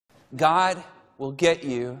God will get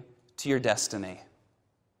you to your destiny.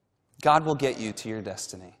 God will get you to your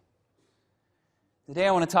destiny. Today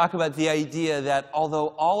I want to talk about the idea that although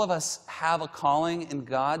all of us have a calling in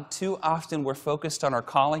God, too often we're focused on our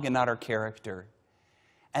calling and not our character.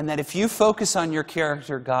 And that if you focus on your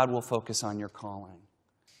character, God will focus on your calling.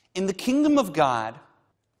 In the kingdom of God,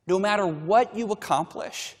 no matter what you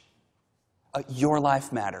accomplish, your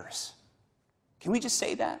life matters. Can we just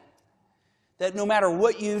say that? That no matter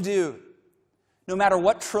what you do, no matter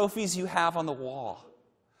what trophies you have on the wall,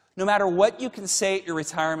 no matter what you can say at your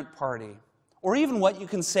retirement party, or even what you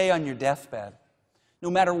can say on your deathbed,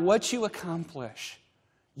 no matter what you accomplish,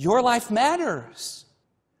 your life matters.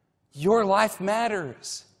 Your life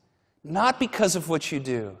matters. Not because of what you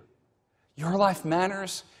do. Your life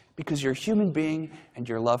matters because you're a human being and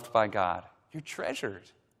you're loved by God. You're treasured.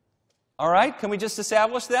 All right? Can we just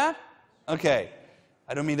establish that? Okay.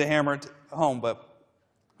 I don't mean to hammer it home, but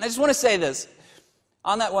I just want to say this.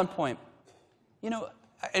 On that one point,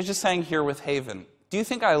 I was just saying here with Haven. Do you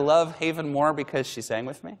think I love Haven more because she sang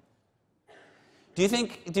with me?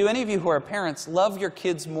 Do any of you who are parents love your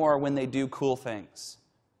kids more when they do cool things?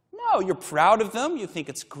 No, you're proud of them, you think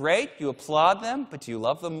it's great, you applaud them, but do you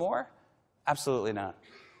love them more? Absolutely not.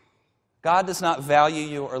 God does not value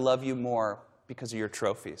you or love you more because of your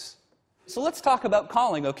trophies. So let's talk about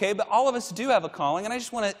calling, okay? But all of us do have a calling, and I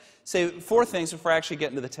just want to say 4 things before I actually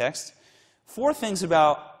get into the text. 4 things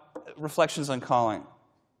about reflections on calling.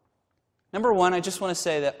 Number 1, I just want to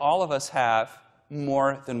say that all of us have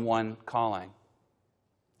more than one calling.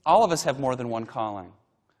 All of us have more than one calling.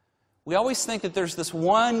 We always think that there's this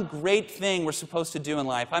one great thing we're supposed to do in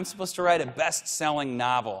life. I'm supposed to write a best-selling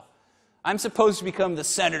novel. I'm supposed to become the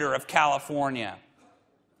senator of California.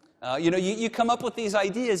 You come up with these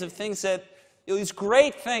ideas of things that, these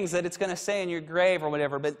great things that it's going to say in your grave or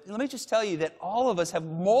whatever. But let me just tell you that all of us have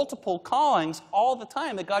multiple callings all the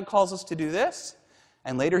time, that God calls us to do this,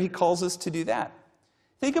 and later He calls us to do that.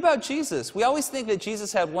 Think about Jesus. We always think that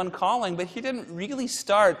Jesus had one calling, but He didn't really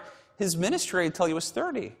start His ministry until He was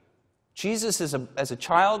 30. Jesus, as a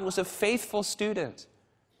child, was a faithful student.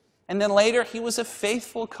 And then later, He was a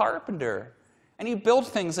faithful carpenter. And He built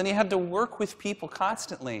things, and He had to work with people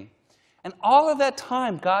constantly. And all of that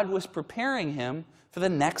time, God was preparing Him for the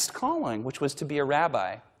next calling, which was to be a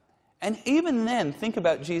rabbi. And even then, think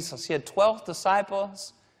about Jesus. He had 12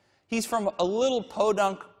 disciples. He's from a little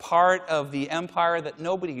podunk part of the empire that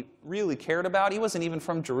nobody really cared about. He wasn't even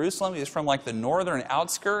from Jerusalem. He was from like the northern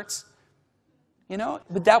outskirts.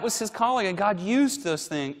 But that was His calling, and God used those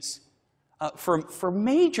things for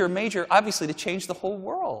major, obviously, to change the whole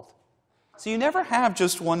world. So you never have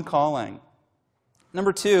just one calling.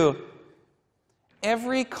 Number 2,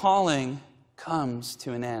 every calling comes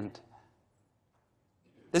to an end.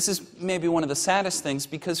 This is maybe one of the saddest things,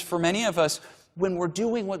 because for many of us, when we're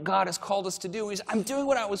doing what God has called us to do, I'm doing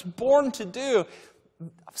what I was born to do,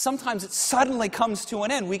 sometimes it suddenly comes to an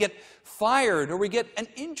end. We get fired, or we get an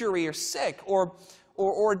injury, or sick, or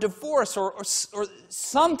a divorce, or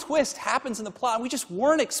some twist happens in the plot, and we just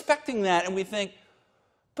weren't expecting that, and we think,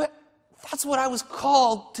 but that's what I was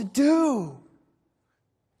called to do.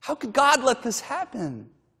 How could God let this happen?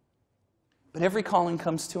 But every calling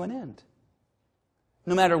comes to an end.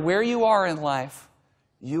 No matter where you are in life,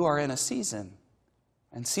 you are in a season.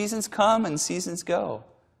 And seasons come and seasons go.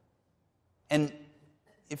 And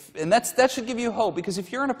that should give you hope, because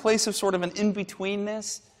if you're in a place of sort of an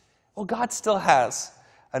in-betweenness, well, God still has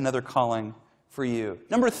another calling for you.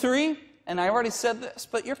 Number 3, and I already said this,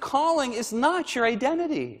 but your calling is not your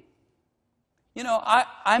identity.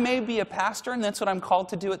 I may be a pastor, and that's what I'm called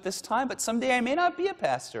to do at this time, but someday I may not be a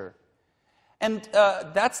pastor. And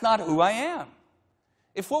that's not who I am.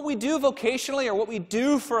 If what we do vocationally or what we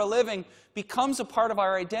do for a living becomes a part of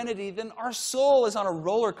our identity, then our soul is on a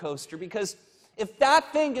roller coaster, because if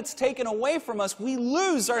that thing gets taken away from us, we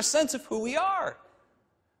lose our sense of who we are.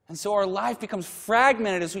 And so our life becomes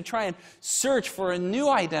fragmented as we try and search for a new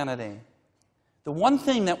identity. The one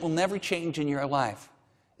thing that will never change in your life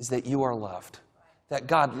is that you are loved. That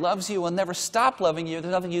God loves you, will never stop loving you.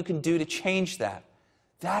 There's nothing you can do to change that.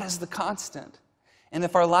 That is the constant. And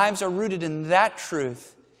if our lives are rooted in that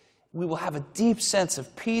truth, we will have a deep sense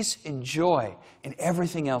of peace and joy in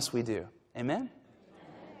everything else we do. Amen?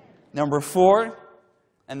 Number 4,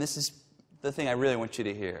 and this is the thing I really want you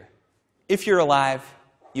to hear. If you're alive,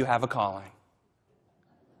 you have a calling.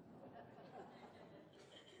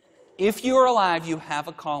 If you are alive, you have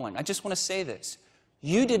a calling. I just want to say this.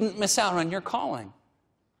 You didn't miss out on your calling.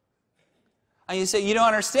 And you say, you don't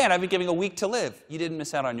understand, I've been given a week to live. You didn't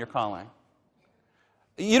miss out on your calling.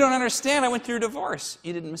 You don't understand, I went through a divorce.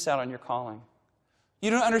 You didn't miss out on your calling. You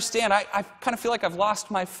don't understand. I kind of feel like I've lost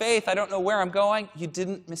my faith. I don't know where I'm going. You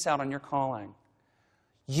didn't miss out on your calling.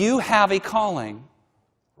 You have a calling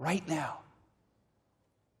right now.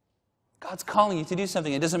 God's calling you to do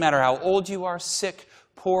something. It doesn't matter how old you are, sick,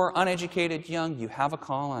 poor, uneducated, young. You have a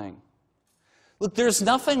calling. Look, there's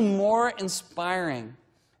nothing more inspiring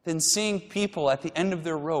than seeing people at the end of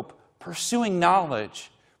their rope pursuing knowledge,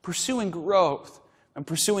 pursuing growth, and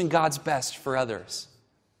pursuing God's best for others.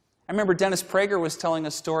 I remember Dennis Prager was telling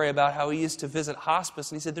a story about how he used to visit hospice,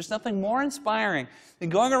 and he said there's nothing more inspiring than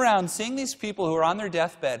going around seeing these people who are on their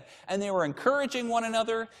deathbed, and they were encouraging one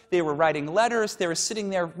another, they were writing letters, they were sitting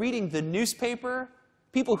there reading the newspaper,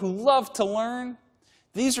 people who loved to learn.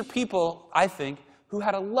 These are people, I think, who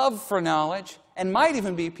had a love for knowledge, and might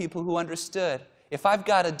even be people who understood, if I've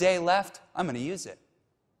got a day left, I'm going to use it.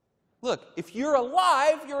 Look, if you're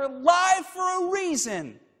alive for a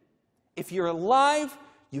reason. If you're alive,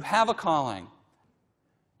 you have a calling.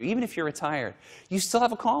 Even if you're retired, you still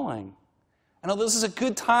have a calling. I know this is a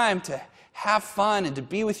good time to have fun and to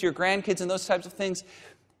be with your grandkids and those types of things.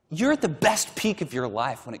 You're at the best peak of your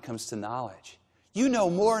life when it comes to knowledge. You know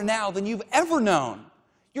more now than you've ever known.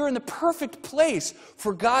 You're in the perfect place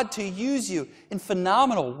for God to use you in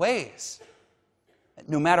phenomenal ways.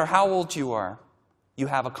 No matter how old you are, you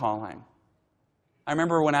have a calling. I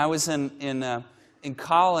remember when I was in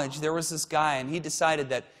college, there was this guy, and he decided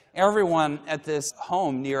that everyone at this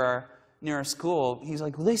home near our school, he's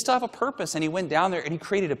like, well, they still have a purpose. And he went down there and he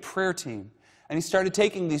created a prayer team. And he started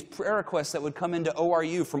taking these prayer requests that would come into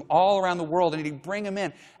ORU from all around the world, and he'd bring them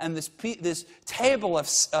in. And this table of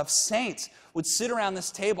saints would sit around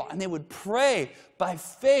this table, and they would pray by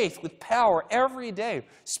faith with power every day,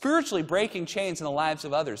 spiritually breaking chains in the lives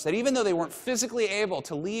of others, that even though they weren't physically able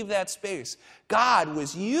to leave that space, God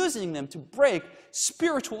was using them to break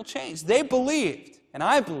spiritual chains. They believed, and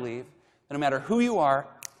I believe, that no matter who you are,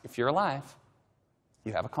 if you're alive,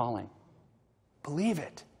 you have a calling. Believe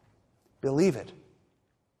it. Believe it.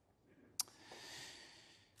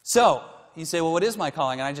 So, you say, well, what is my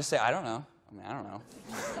calling? And I just say, I don't know. I don't know.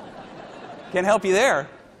 Can't help you there.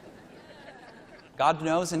 God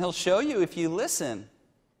knows, and He'll show you if you listen.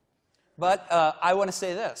 But I want to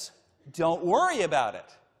say this. Don't worry about it.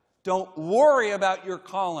 Don't worry about your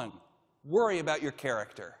calling. Worry about your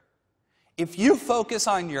character. If you focus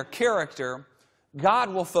on your character, God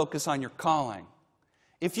will focus on your calling.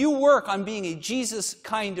 If you work on being a Jesus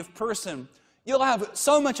kind of person, you'll have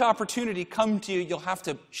so much opportunity come to you, you'll have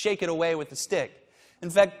to shake it away with a stick. In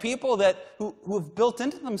fact, people who have built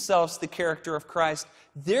into themselves the character of Christ,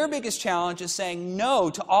 their biggest challenge is saying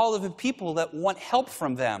no to all of the people that want help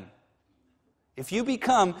from them. If you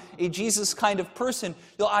become a Jesus kind of person,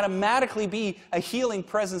 you'll automatically be a healing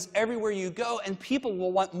presence everywhere you go, and people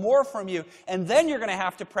will want more from you, and then you're going to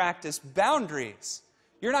have to practice boundaries.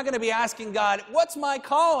 You're not going to be asking God, what's my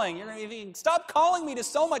calling? You're going to be thinking, stop calling me to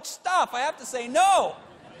so much stuff. I have to say no.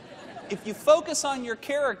 If you focus on your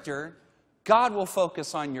character, God will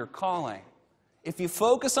focus on your calling. If you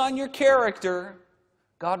focus on your character,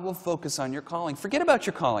 God will focus on your calling. Forget about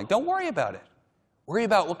your calling. Don't worry about it. Worry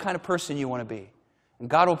about what kind of person you want to be. And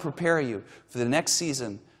God will prepare you for the next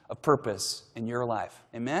season of purpose in your life.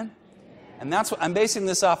 Amen? And that's what I'm basing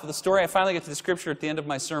this off of the story. I finally get to the scripture at the end of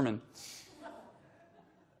my sermon.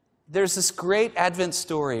 There's this great Advent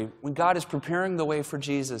story when God is preparing the way for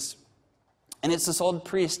Jesus. And it's this old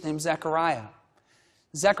priest named Zechariah.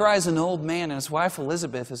 Zechariah is an old man, and his wife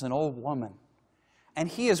Elizabeth is an old woman. And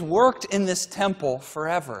he has worked in this temple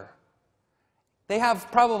forever. They have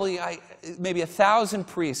probably maybe 1,000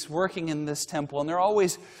 priests working in this temple, and they're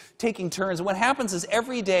always taking turns. And what happens is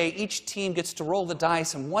every day, each team gets to roll the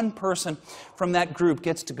dice, and one person from that group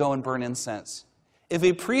gets to go and burn incense. If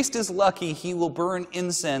a priest is lucky, he will burn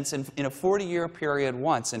incense in a 40-year period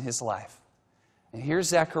once in his life. And here's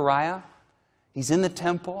Zechariah. He's in the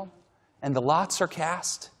temple, and the lots are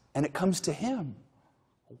cast, and it comes to him.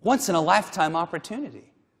 Once-in-a-lifetime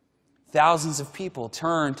opportunity. Thousands of people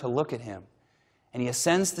turn to look at him, and he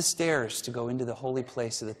ascends the stairs to go into the holy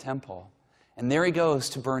place of the temple. And there he goes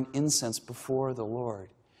to burn incense before the Lord.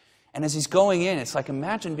 And as he's going in, it's like,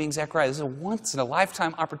 imagine being Zechariah. This is a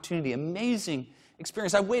once-in-a-lifetime opportunity, amazing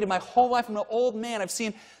experience. I've waited my whole life. I'm an old man. I've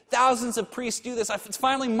seen thousands of priests do this. It's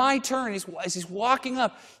finally my turn. As he's walking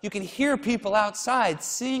up, you can hear people outside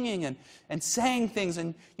singing and saying things,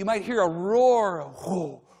 and you might hear a roar,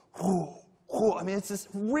 whoo, whoo, whoo. I mean, it's this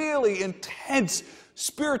really intense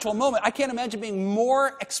spiritual moment. I can't imagine being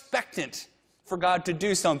more expectant for God to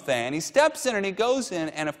do something. And he steps in and he goes in,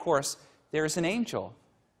 and of course, there's an angel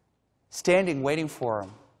standing waiting for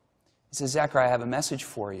him. He says, Zechariah, I have a message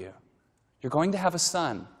for you. You're going to have a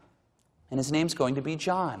son, And his name's going to be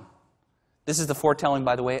John. This is the foretelling,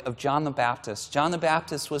 by the way, of John the Baptist. John the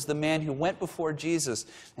Baptist was the man who went before Jesus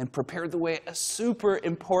and prepared the way, a super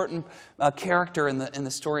important character in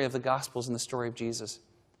the story of the Gospels and the story of Jesus.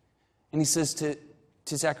 And he says to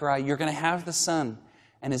Zechariah, you're going to have the son,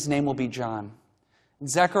 and his name will be John. And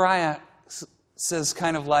Zechariah says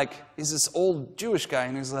kind of like, he's this old Jewish guy,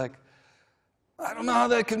 and he's like, I don't know how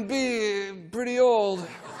that can be, pretty old.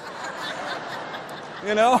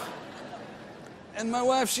 You know? And my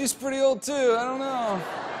wife, she's pretty old too, I don't know.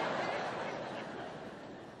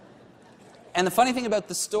 And the funny thing about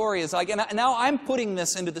the story is, and now I'm putting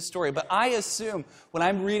this into the story, but I assume when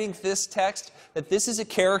I'm reading this text that this is a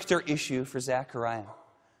character issue for Zechariah.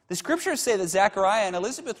 The scriptures say that Zechariah and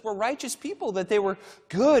Elizabeth were righteous people, that they were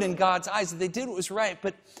good in God's eyes, that they did what was right.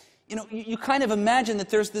 But, you know, you kind of imagine that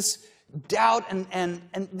there's this doubt and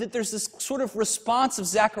that there's this sort of response of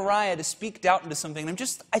Zechariah to speak doubt into something.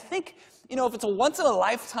 And I think, you know, if it's a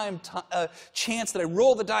once-in-a-lifetime chance that I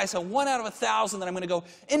roll the dice on 1 out of 1,000 that I'm going to go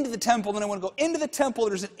into the temple, then I want to go into the temple,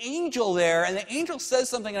 there's an angel there, and the angel says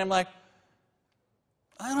something, and I'm like,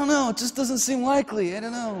 I don't know, it just doesn't seem likely, I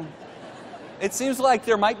don't know. It seems like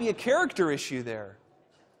there might be a character issue there.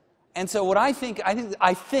 And so what I think,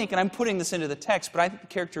 and I'm putting this into the text, but I think the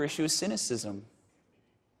character issue is cynicism.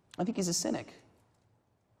 I think he's a cynic.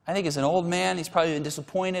 I think as an old man, he's probably been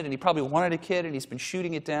disappointed, and he probably wanted a kid, and he's been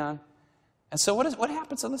shooting it down. And so what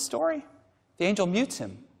happens in the story? The angel mutes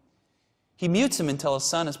him. He mutes him until his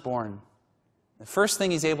son is born. The first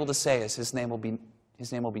thing he's able to say is his name will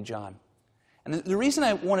be John. And the reason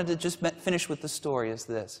I wanted to just finish with the story is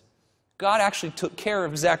this. God actually took care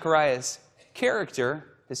of Zechariah's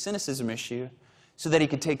character, his cynicism issue, so that he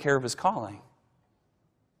could take care of his calling.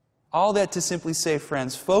 All that to simply say,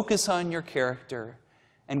 friends, focus on your character,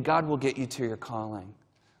 and God will get you to your calling.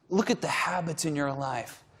 Look at the habits in your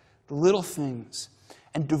life, the little things,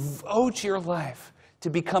 and devote your life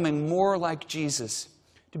to becoming more like Jesus,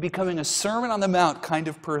 to becoming a Sermon on the Mount kind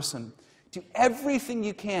of person. Do everything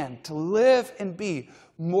you can to live and be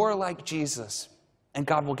more like Jesus, and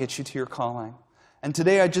God will get you to your calling. And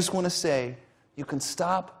today I just want to say, you can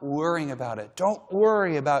stop worrying about it. Don't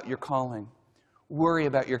worry about your calling. Worry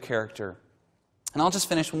about your character. And I'll just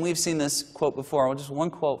finish. When we've seen this quote before, just one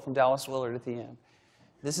quote from Dallas Willard at the end.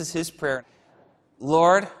 This is his prayer.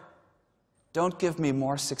 Lord, don't give me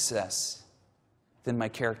more success than my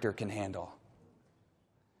character can handle.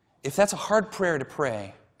 If that's a hard prayer to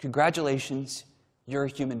pray, congratulations, you're a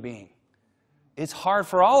human being. It's hard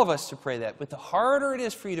for all of us to pray that, but the harder it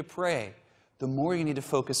is for you to pray, the more you need to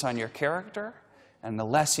focus on your character, and the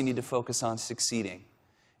less you need to focus on succeeding.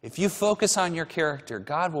 If you focus on your character,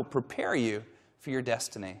 God will prepare you for your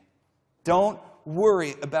destiny. Don't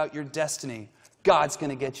worry about your destiny. God's going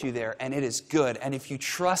to get you there, and it is good. And if you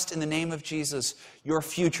trust in the name of Jesus, your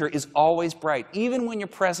future is always bright, even when your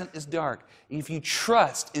present is dark. If you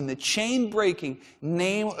trust in the chain-breaking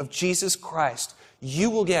name of Jesus Christ, you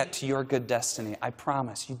will get to your good destiny. I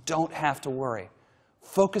promise. You don't have to worry.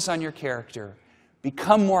 Focus on your character.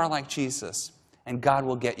 Become more like Jesus, and God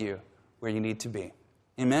will get you where you need to be.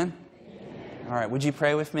 Amen? Amen. All right, would you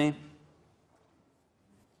pray with me?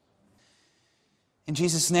 In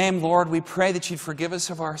Jesus' name, Lord, we pray that you'd forgive us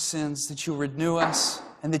of our sins, that you'd renew us,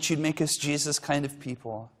 and that you'd make us Jesus kind of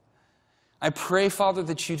people. I pray, Father,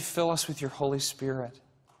 that you'd fill us with your Holy Spirit.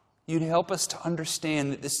 You'd help us to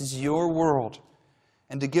understand that this is your world,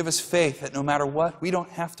 and to give us faith that no matter what, we don't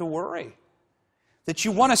have to worry. That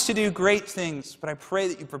you want us to do great things, but I pray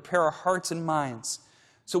that you prepare our hearts and minds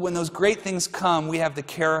so when those great things come, we have the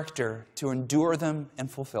character to endure them and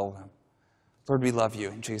fulfill them. Lord, we love you.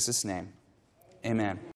 In Jesus' name, amen.